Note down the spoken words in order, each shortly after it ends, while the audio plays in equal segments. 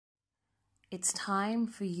It's time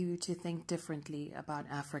for you to think differently about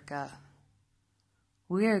Africa.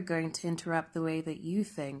 We are going to interrupt the way that you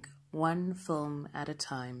think, one film at a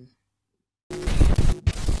time.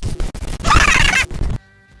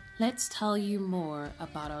 Let's tell you more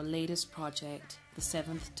about our latest project, The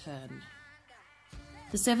Seventh Turn.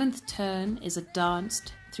 The Seventh Turn is a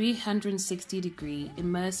danced, 360-degree,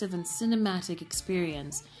 immersive and cinematic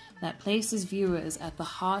experience that places viewers at the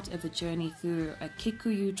heart of a journey through a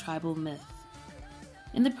Kikuyu tribal myth.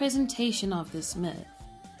 In the presentation of this myth,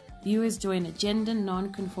 viewers join a gender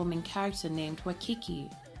non-conforming character named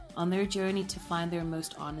Wakiki on their journey to find their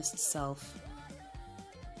most honest self.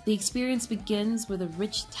 The experience begins with a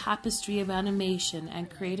rich tapestry of animation and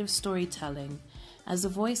creative storytelling as the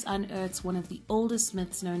voice unearths one of the oldest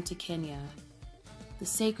myths known to Kenya, the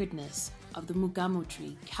sacredness of the Mugamu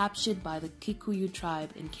tree captured by the Kikuyu tribe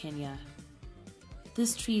in Kenya.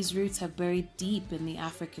 This tree's roots have buried deep in the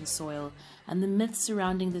African soil, and the myths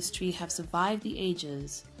surrounding this tree have survived the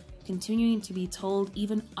ages, continuing to be told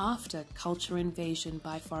even after cultural invasion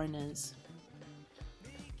by foreigners.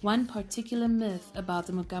 One particular myth about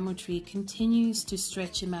the Mugamu tree continues to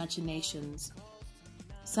stretch imaginations.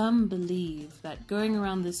 Some believe that going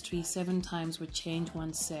around this tree 7 times would change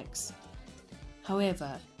one's sex.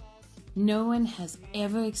 However, no one has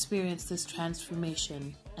ever experienced this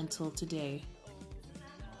transformation until today.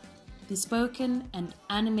 The spoken and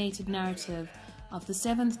animated narrative of The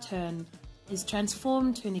Seventh Turn is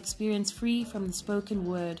transformed to an experience free from the spoken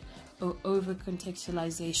word or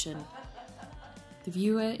over-contextualization. The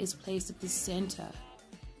viewer is placed at the center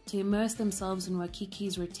to immerse themselves in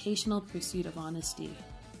Wakiki's rotational pursuit of honesty.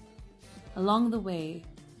 Along the way,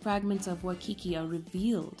 fragments of Wakiki are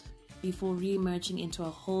revealed before re-emerging into a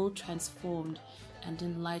whole transformed and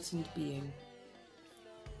enlightened being.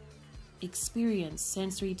 Experience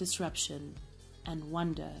sensory disruption and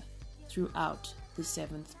wonder throughout The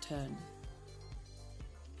Seventh Turn.